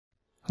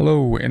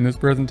Hello, in this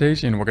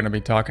presentation we're going to be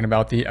talking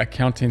about the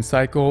accounting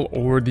cycle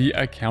or the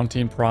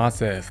accounting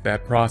process.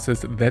 That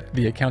process that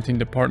the accounting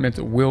department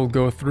will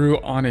go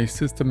through on a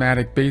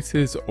systematic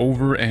basis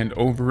over and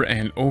over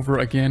and over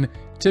again,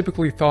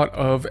 typically thought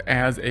of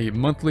as a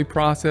monthly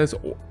process,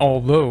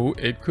 although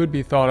it could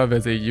be thought of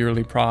as a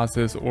yearly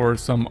process or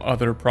some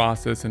other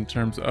process in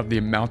terms of the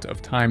amount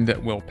of time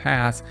that will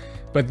pass.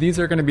 But these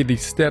are going to be the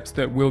steps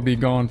that will be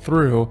gone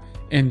through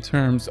in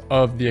terms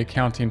of the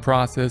accounting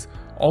process,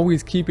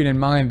 always keeping in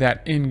mind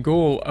that end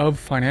goal of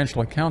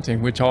financial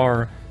accounting, which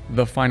are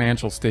the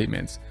financial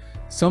statements.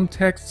 Some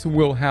texts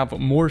will have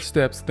more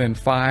steps than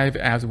 5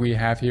 as we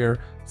have here.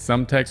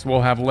 Some texts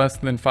will have less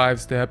than 5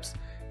 steps,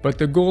 but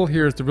the goal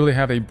here is to really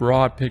have a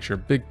broad picture,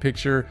 big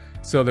picture,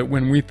 so that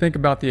when we think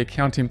about the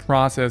accounting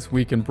process,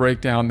 we can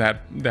break down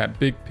that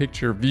big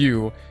picture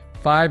view.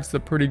 5's a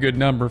pretty good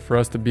number for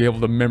us to be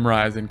able to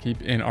memorize and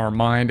keep in our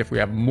mind. If we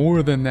have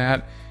more than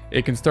that,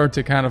 it can start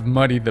to kind of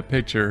muddy the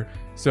picture.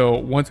 So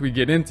once we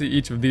get into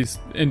each of these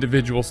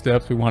individual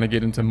steps, we want to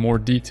get into more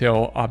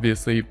detail,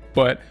 obviously,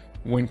 but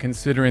when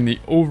considering the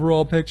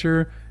overall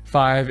picture,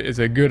 5 is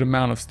a good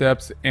amount of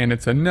steps, and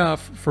it's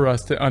enough for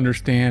us to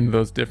understand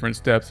those different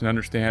steps and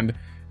understand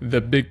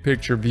the big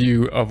picture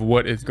view of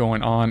what is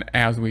going on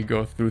as we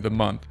go through the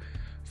month.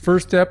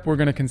 First step we're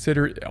going to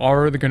consider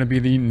are going to be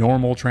the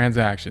normal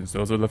transactions.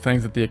 Those are the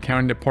things that the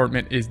accounting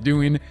department is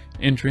doing,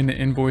 entering the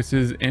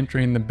invoices,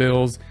 entering the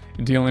bills,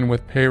 dealing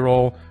with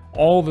payroll,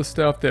 all the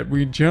stuff that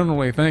we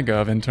generally think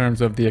of in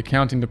terms of the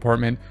accounting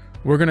department.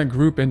 We're going to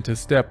group into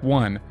step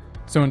 1.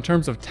 So in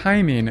terms of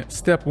timing,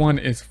 step 1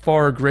 is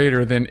far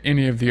greater than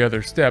any of the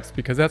other steps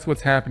because that's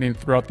what's happening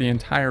throughout the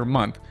entire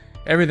month.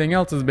 Everything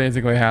else is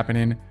basically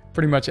happening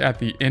pretty much at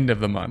the end of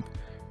the month.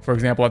 For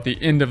example, at the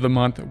end of the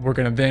month, we're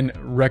going to then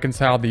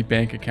reconcile the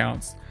bank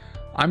accounts.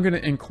 I'm going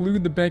to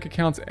include the bank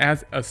accounts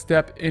as a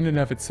step in and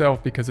of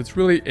itself because it's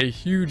really a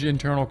huge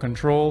internal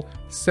control,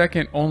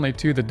 second only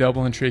to the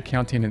double entry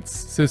accounting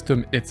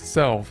system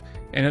itself.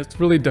 And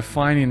it's really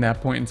defining that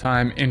point in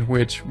time in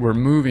which we're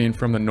moving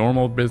from the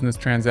normal business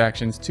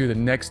transactions to the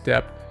next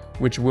step,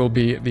 which will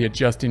be the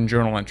adjusting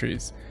journal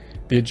entries.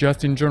 The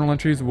adjusting journal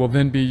entries will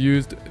then be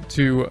used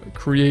to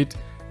create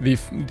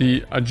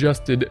the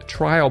adjusted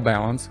trial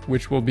balance,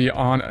 which will be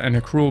on an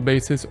accrual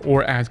basis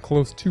or as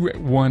close to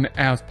one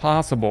as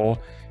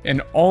possible. And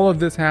all of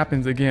this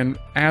happens again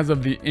as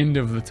of the end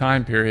of the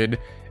time period,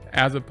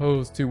 as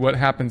opposed to what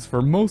happens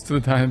for most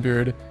of the time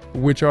period,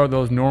 which are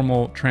those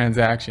normal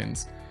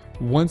transactions.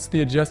 Once the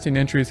adjusting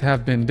entries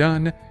have been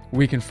done,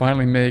 we can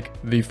finally make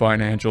the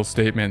financial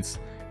statements.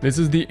 This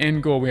is the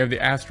end goal. We have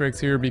the asterisks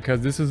here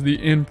because this is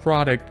the end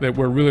product that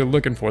we're really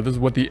looking for. This is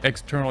what the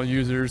external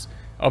users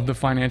of the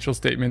financial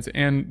statements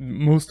and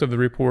most of the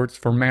reports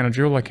for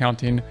managerial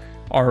accounting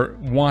are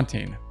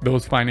wanting,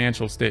 those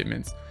financial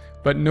statements.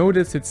 But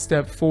notice it's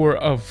step 4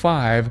 of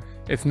 5.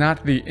 It's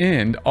not the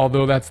end,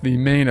 although that's the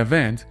main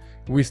event.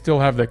 We still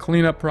have the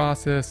cleanup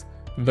process,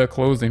 the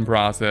closing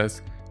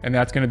process, and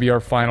that's going to be our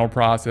final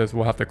process.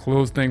 We'll have to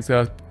close things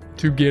up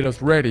to get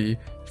us ready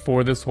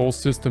for this whole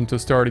system to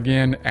start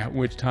again, at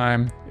which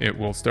time it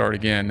will start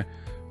again.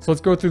 So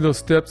let's go through those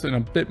steps in a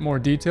bit more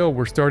detail.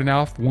 We're starting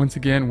off once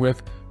again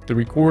with the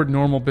record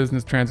normal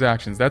business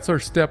transactions. That's our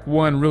step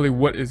 1, really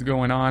what is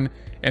going on,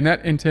 and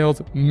that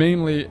entails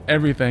mainly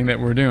everything that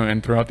we're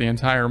doing throughout the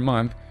entire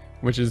month,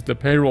 which is the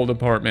payroll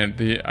department,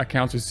 the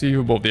accounts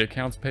receivable, the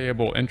accounts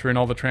payable, entering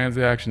all the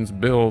transactions,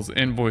 bills,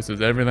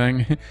 invoices,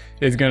 everything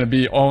is going to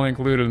be all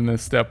included in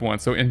this step 1.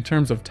 So in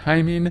terms of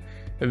timing,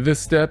 this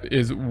step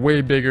is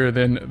way bigger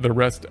than the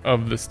rest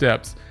of the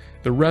steps.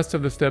 The rest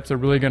of the steps are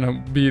really going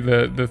to be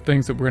the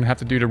things that we're going to have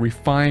to do to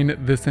refine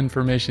this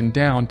information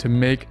down to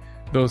make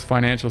those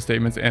financial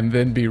statements and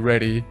then be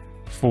ready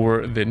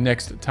for the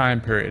next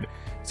time period.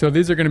 So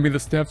these are going to be the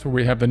steps where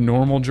we have the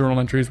normal journal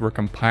entries. We're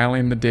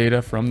compiling the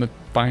data from the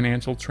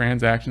financial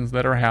transactions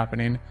that are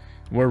happening.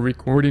 We're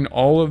recording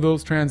all of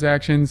those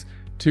transactions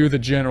to the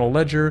general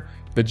ledger.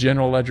 The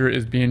general ledger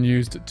is being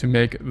used to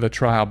make the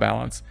trial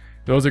balance.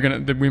 Those are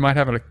going to, we might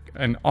have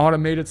an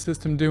automated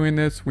system doing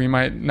this. We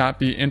might not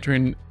be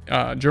entering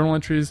journal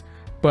entries,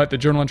 but the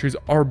journal entries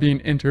are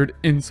being entered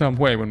in some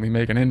way. When we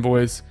make an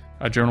invoice,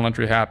 a journal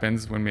entry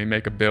happens. When we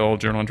make a bill,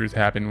 journal entries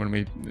happen. When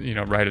we,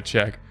 write a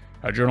check,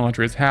 a journal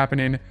entry is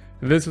happening.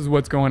 This is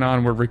what's going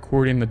on. We're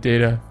recording the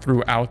data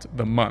throughout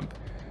the month.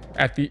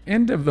 At the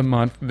end of the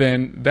month,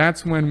 then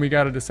that's when we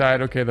got to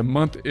decide, okay, the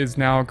month is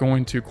now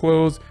going to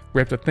close.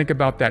 We have to think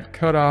about that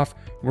cutoff.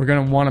 We're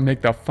going to want to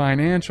make the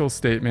financial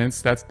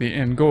statements. That's the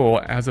end goal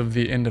as of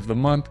the end of the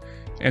month.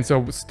 And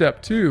so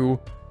step 2,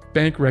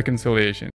 bank reconciliation.